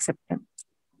natural acceptance.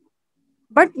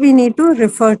 But we need to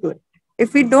refer to it.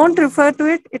 If we don't refer to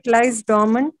it, it lies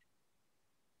dormant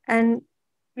and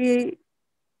we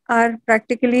are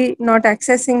practically not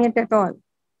accessing it at all.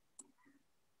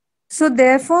 So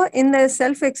therefore, in the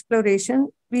self-exploration,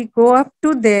 we go up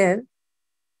to there,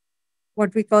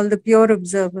 what we call the pure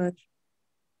observer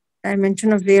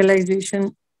dimension of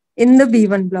realization in the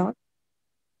B1 block,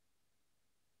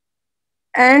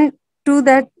 and to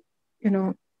that,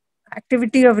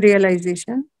 activity of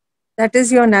realization, that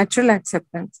is your natural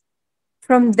acceptance.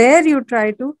 From there, you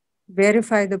try to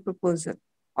verify the proposal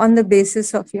on the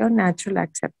basis of your natural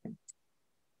acceptance.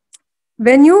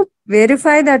 When you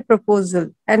verify that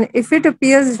proposal, and if it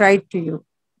appears right to you,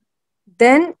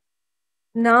 then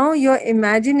now your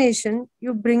imagination,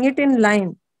 you bring it in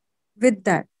line with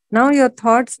that. Now your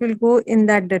thoughts will go in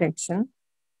that direction.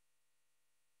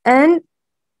 And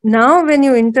now when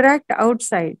you interact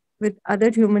outside with other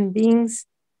human beings,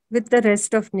 with the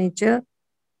rest of nature,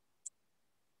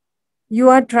 you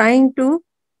are trying to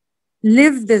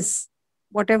live this,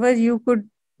 whatever you could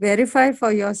verify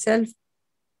for yourself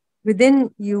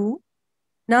within you.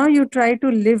 Now you try to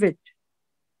live it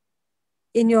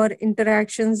in your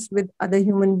interactions with other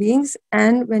human beings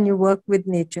and when you work with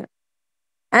nature.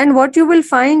 And what you will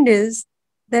find is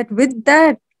that with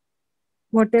that,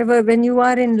 whatever, when you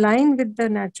are in line with the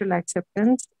natural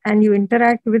acceptance and you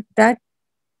interact with that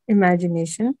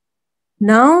imagination,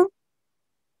 now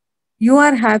you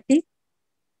are happy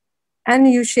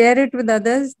and you share it with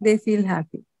others, they feel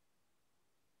happy.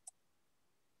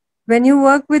 When you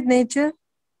work with nature,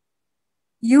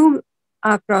 you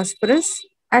are prosperous.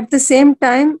 At the same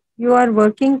time, you are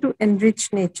working to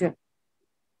enrich nature.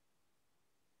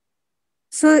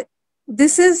 So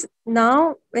this is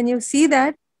now, when you see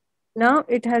that, now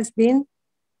it has been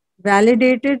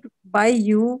validated by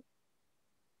you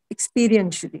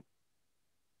experientially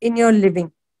in your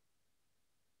living.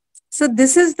 So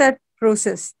this is that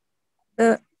process,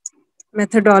 the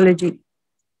methodology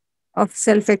of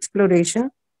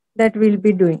self-exploration that we'll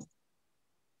be doing.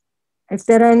 If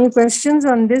there are any questions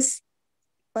on this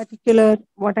particular,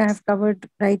 what I have covered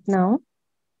right now,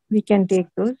 we can take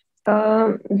those.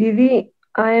 Vivi,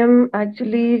 I am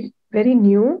actually very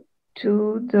new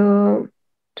to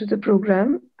the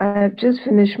program. I have just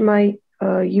finished my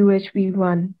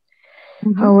UHV-1.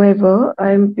 However,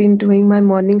 I've been doing my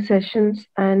morning sessions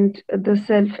and the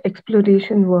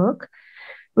self-exploration work,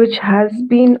 which has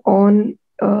been on,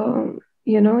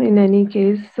 in any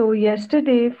case. So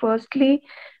yesterday, firstly,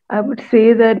 I would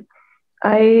say that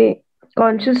I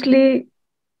consciously,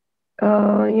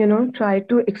 try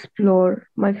to explore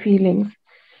my feelings.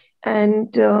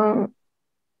 And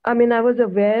I was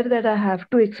aware that I have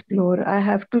to explore. I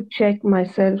have to check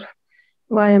myself.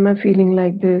 Why am I feeling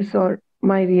like this, or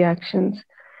my reactions?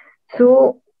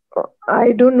 So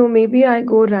I don't know, maybe I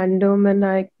go random and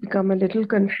I become a little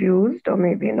confused, or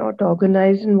maybe not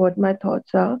organized in what my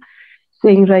thoughts are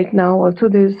saying right now. Also,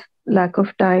 there's lack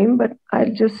of time, but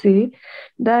I'll just say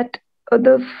that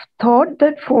the thought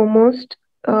that foremost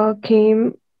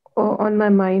came on my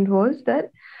mind was that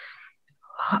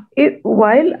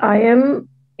while I am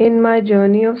in my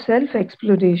journey of self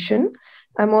exploration,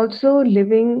 I'm also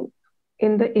living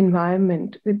in the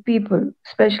environment with people,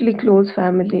 especially close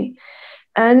family.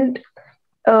 And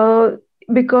uh,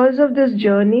 because of this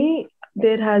journey,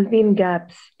 there has been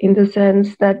gaps in the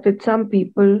sense that with some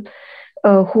people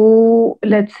who,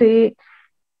 let's say,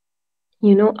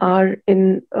 are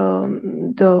in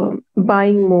the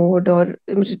buying mode or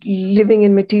living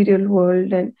in material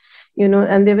world, and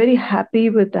and they're very happy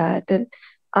with that. And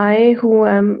I, who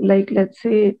am, like, let's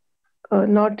say,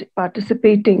 not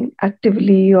participating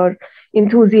actively or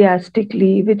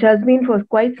enthusiastically, which has been for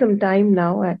quite some time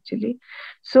now, actually.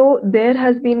 So there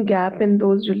has been gap in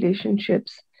those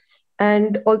relationships.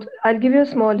 And also, I'll give you a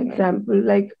small example.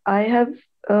 Like I have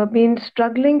been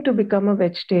struggling to become a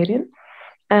vegetarian,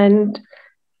 and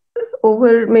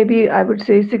over maybe I would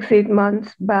say 6 8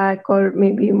 months back, or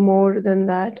maybe more than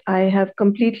that, I have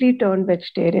completely turned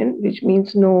vegetarian, which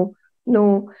means no.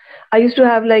 I used to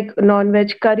have like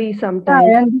non-veg curry Yeah, sometimes.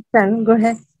 I understand. Go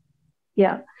ahead.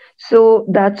 Yeah. So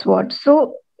that's what.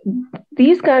 So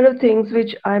these kind of things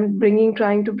which I'm bringing,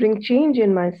 trying to bring change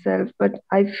in myself, but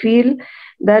I feel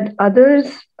that others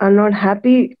are not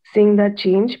happy seeing that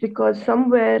change, because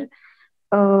somewhere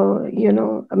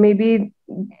maybe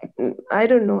I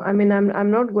don't know. I mean,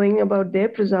 I'm not going about their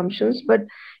presumptions, but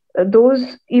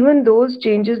those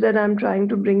changes that I'm trying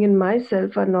to bring in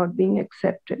myself are not being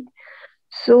accepted.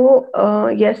 So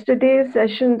yesterday's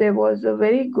session, there was a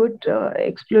very good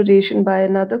exploration by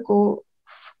another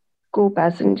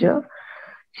co-passenger.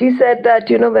 She said that,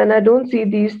 when I don't see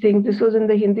these things, this was in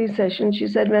the Hindi session. She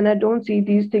said, when I don't see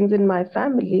these things in my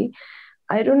family,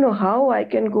 I don't know how I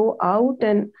can go out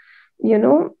and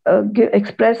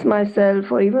express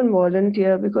myself or even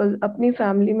volunteer, because apni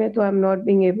family mein to I'm not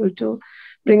being able to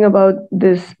bring about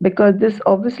this, because this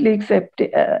obviously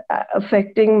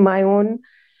affecting my own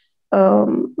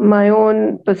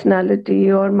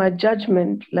personality or my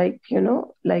judgment, like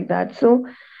that. So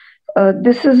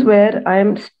this is where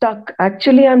I'm stuck.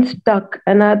 Actually, I'm stuck,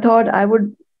 and I thought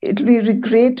it'll be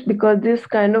great, because this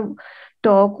kind of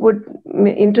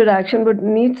interaction would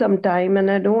need some time,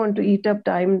 and I don't want to eat up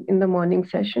time in the morning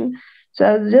session. So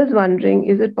I was just wondering,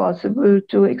 is it possible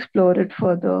to explore it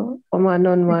further, one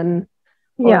on one,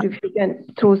 or Yeah. if you can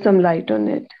throw some light on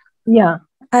it? Yeah.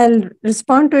 I'll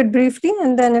respond to it briefly,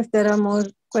 and then if there are more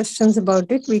questions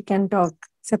about it, we can talk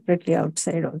separately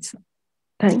outside also.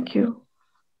 Thank you.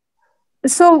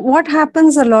 So, what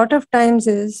happens a lot of times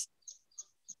is,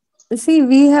 see,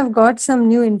 we have got some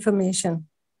new information,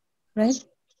 right?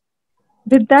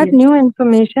 With that Yes. new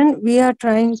information, we are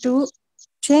trying to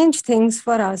change things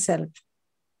for ourselves.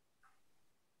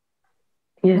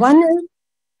 Yes. One is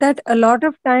that a lot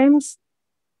of times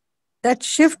that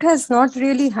shift has not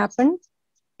really happened.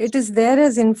 It is there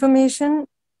as information,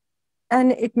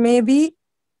 and it may be,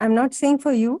 I'm not saying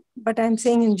for you, but I'm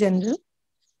saying in general.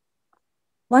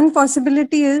 One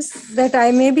possibility is that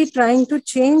I may be trying to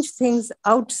change things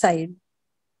outside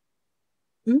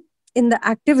in the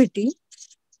activity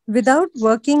without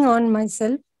working on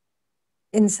myself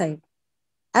inside.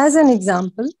 As an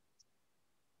example,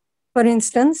 for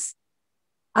instance,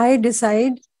 I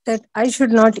decide that I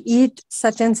should not eat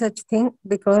such and such thing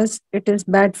because it is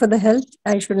bad for the health.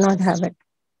 I should not have it.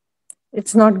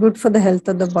 It's not good for the health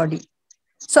of the body.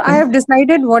 So I have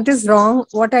decided what is wrong,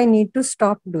 what I need to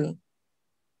stop doing,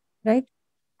 right?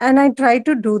 And I try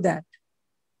to do that.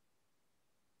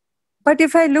 But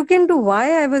if I look into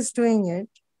why I was doing it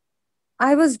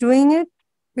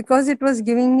because it was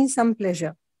giving me some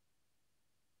pleasure.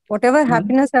 Whatever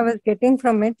happiness I was getting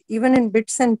from it, even in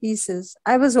bits and pieces,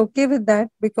 I was okay with that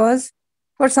because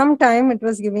for some time it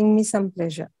was giving me some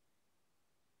pleasure.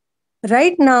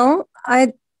 Right now,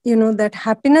 that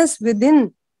happiness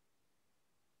within,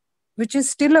 which is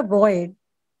still a void,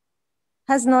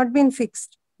 has not been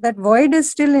fixed. That void is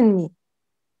still in me.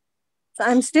 So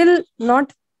I'm still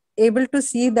not able to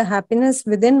see the happiness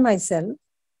within myself.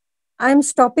 I'm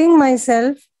stopping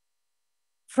myself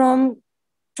from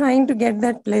trying to get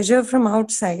that pleasure from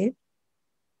outside.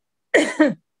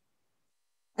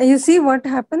 You see what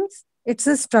happens? It's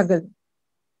a struggle.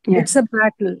 Yes. It's a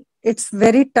battle. It's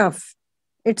very tough.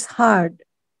 It's hard,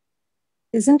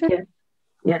 isn't it? Yes.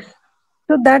 Yes.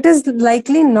 So that is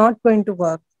likely not going to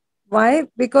work. Why?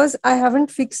 Because I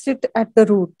haven't fixed it at the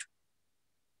root.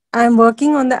 I'm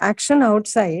working on the action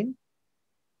outside,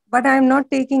 but I'm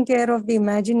not taking care of the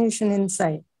imagination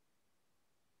inside.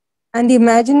 And the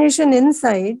imagination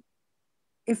inside,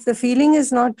 if the feeling is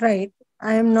not right,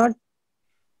 I am not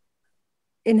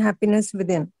in happiness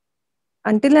within.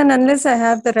 Until and unless I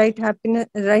have the right happiness,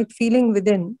 right feeling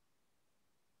within,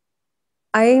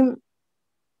 I'm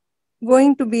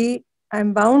bound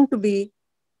to be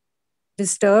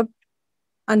disturbed,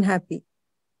 unhappy.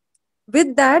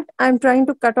 With that, I'm trying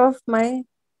to cut off my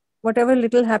whatever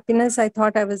little happiness I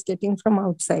thought I was getting from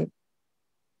outside.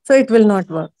 So it will not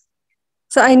work.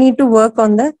 So I need to work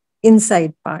on the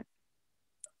inside part.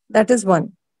 That is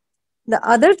one. The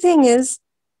other thing is,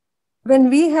 when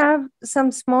we have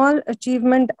some small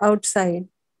achievement outside,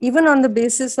 even on the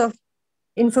basis of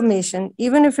information,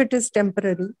 even if it is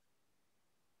temporary,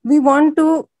 we want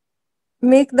to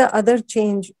make the other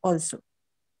change also.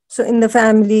 So in the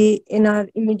family, in our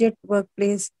immediate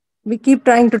workplace, we keep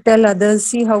trying to tell others,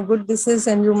 see how good this is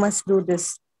and you must do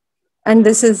this. And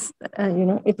this is,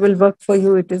 it will work for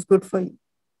you, it is good for you.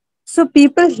 So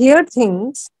people hear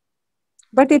things,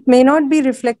 but it may not be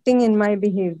reflecting in my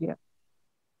behavior.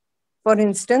 For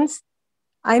instance,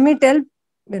 I may tell,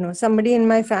 somebody in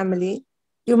my family,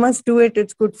 you must do it,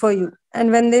 it's good for you.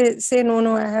 And when they say, no,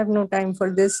 no, I have no time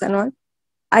for this and all,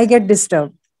 I get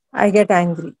disturbed. I get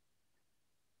angry.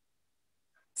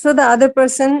 So the other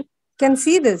person can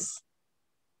see this.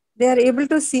 They are able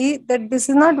to see that this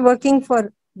is not working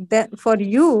for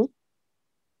you.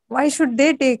 Why should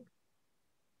they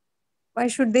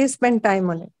spend time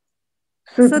on it?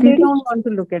 So, So they Didi, don't want to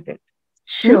look at it.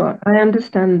 sure, I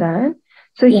understand that.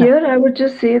 So Yeah. here I would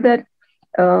just say that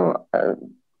uh, uh,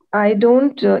 I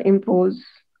don't impose.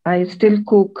 I still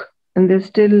cook, and there's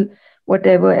still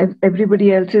whatever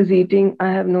everybody else is eating.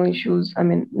 I have no issues. I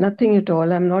mean, nothing at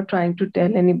all. I'm not trying to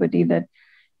tell anybody that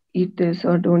eat this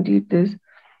or don't eat this.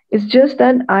 It's just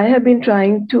that I have been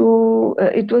trying to.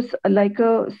 It was like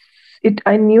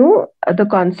I knew the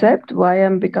concept why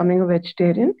I'm becoming a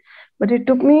vegetarian, but it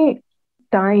took me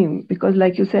time because,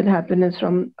 like you said, happiness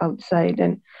from outside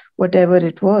and whatever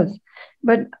it was.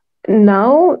 But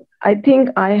now I think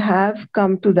I have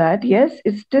come to that. Yes,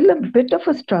 it's still a bit of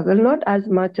a struggle, not as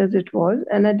much as it was,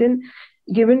 and I didn't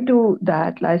give in to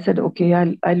that. I said, okay,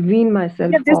 I'll wean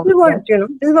myself Yeah, this off is what that.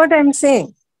 this is what I'm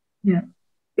saying. Yeah,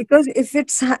 Because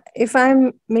if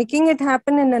I'm making it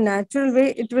happen in a natural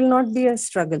way, it will not be a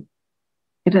struggle,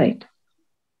 right.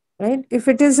 right? If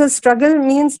it is a struggle,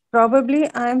 means probably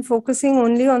I'm focusing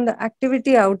only on the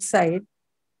activity outside.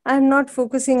 I'm not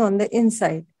focusing on the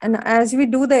inside. And as we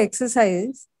do the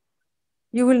exercise,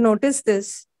 you will notice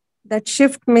this, that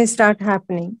shift may start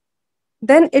happening.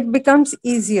 Then it becomes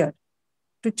easier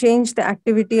to change the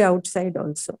activity outside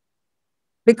also,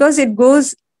 because it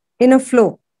goes in a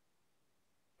flow.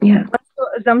 Yeah, Once your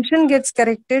assumption gets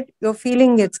corrected, your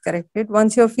feeling gets corrected.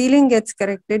 Once your feeling gets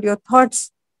corrected, your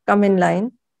thoughts come in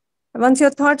line. Once your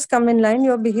thoughts come in line,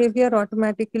 your behavior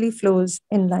automatically flows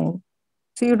in line.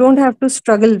 So you don't have to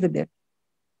struggle with it.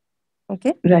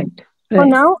 Okay. right, For right.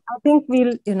 now, I think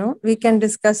we can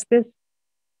discuss this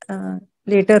uh,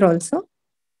 later also.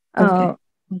 Okay.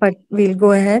 But we'll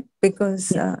go ahead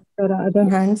because Yeah. there are other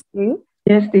hands raised.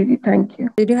 Yes, Didi, thank you.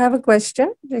 Did you have a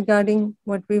question regarding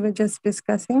what we were just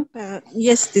discussing?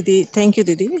 Yes, Didi. Thank you,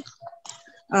 Didi.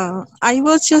 I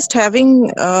was just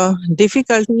having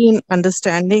difficulty in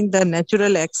understanding the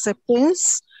natural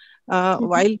acceptance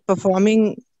while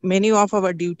performing many of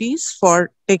our duties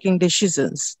for taking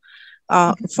decisions.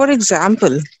 For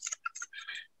example,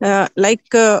 like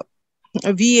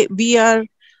we are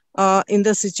in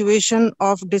the situation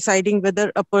of deciding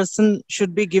whether a person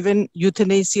should be given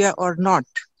euthanasia or not.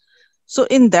 So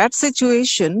in that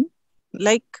situation,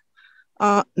 like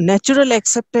natural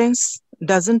acceptance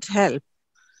doesn't help.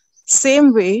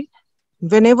 Same way,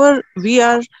 whenever we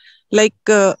are like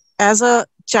as a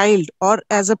child or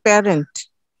as a parent,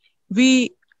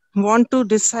 we want to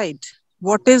decide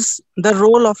what is the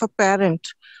role of a parent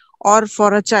or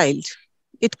for a child.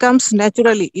 It comes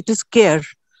naturally, it is care.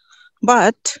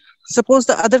 But suppose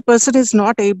the other person is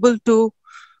not able to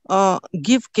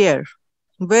give care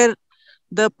where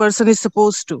the person is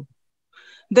supposed to,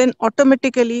 then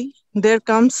automatically there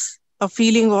comes a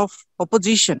feeling of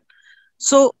opposition.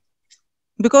 So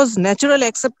because natural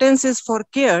acceptance is for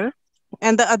care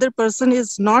and the other person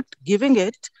is not giving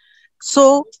it,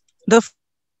 so the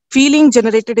feeling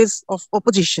generated is of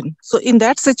opposition. So in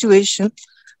that situation,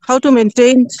 how to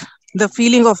maintain the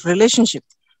feeling of relationship?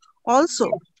 Also,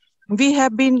 we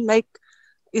have been like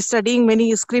studying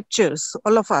many scriptures,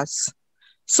 all of us.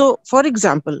 So for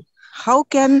example, how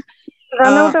can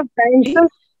Run out of time. So,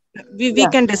 we yeah,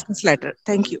 can discuss later.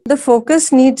 Thank you. the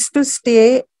focus needs to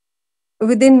stay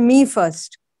within me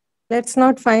first. Let's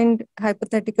not find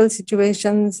hypothetical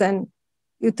situations and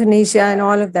euthanasia and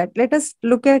all of that. Let us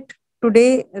look at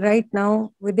today, right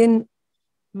now, within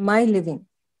my living.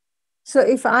 So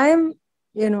if I am,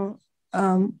 you know,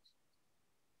 um,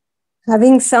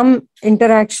 having some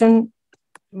interaction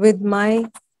with my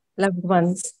loved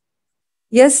ones,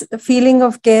 yes, the feeling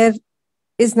of care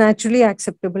is naturally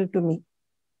acceptable to me.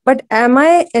 But am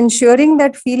I ensuring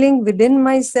that feeling within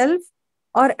myself,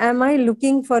 or am I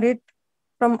looking for it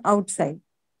from outside?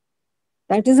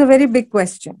 That is a very big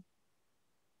question.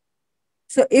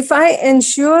 So if I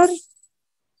ensure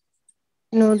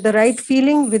the right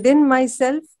feeling within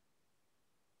myself,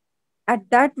 at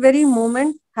that very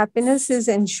moment, happiness is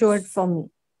ensured for me.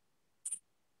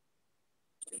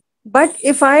 But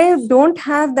if I don't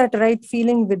have that right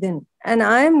feeling within, and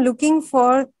I am looking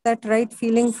for that right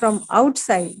feeling from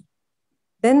outside,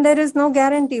 then there is no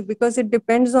guarantee, because it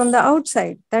depends on the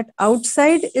outside. That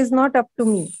outside is not up to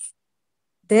me.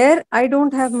 There, I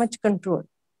don't have much control.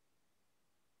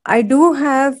 I do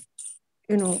have,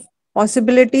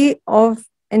 possibility of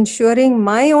ensuring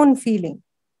my own feeling,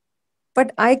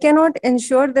 but I cannot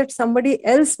ensure that somebody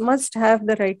else must have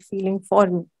the right feeling for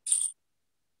me.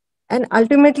 And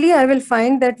ultimately, I will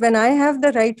find that when I have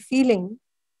the right feeling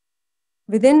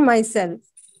within myself,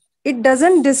 it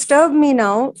doesn't disturb me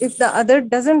now if the other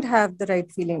doesn't have the right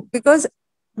feeling, because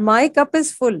my cup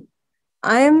is full.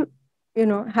 I am,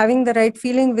 having the right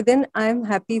feeling within. I am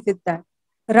happy with that.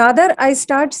 Rather, I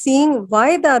start seeing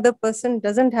why the other person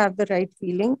doesn't have the right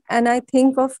feeling, and I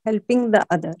think of helping the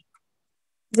other.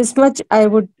 This much I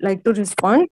would like to respond.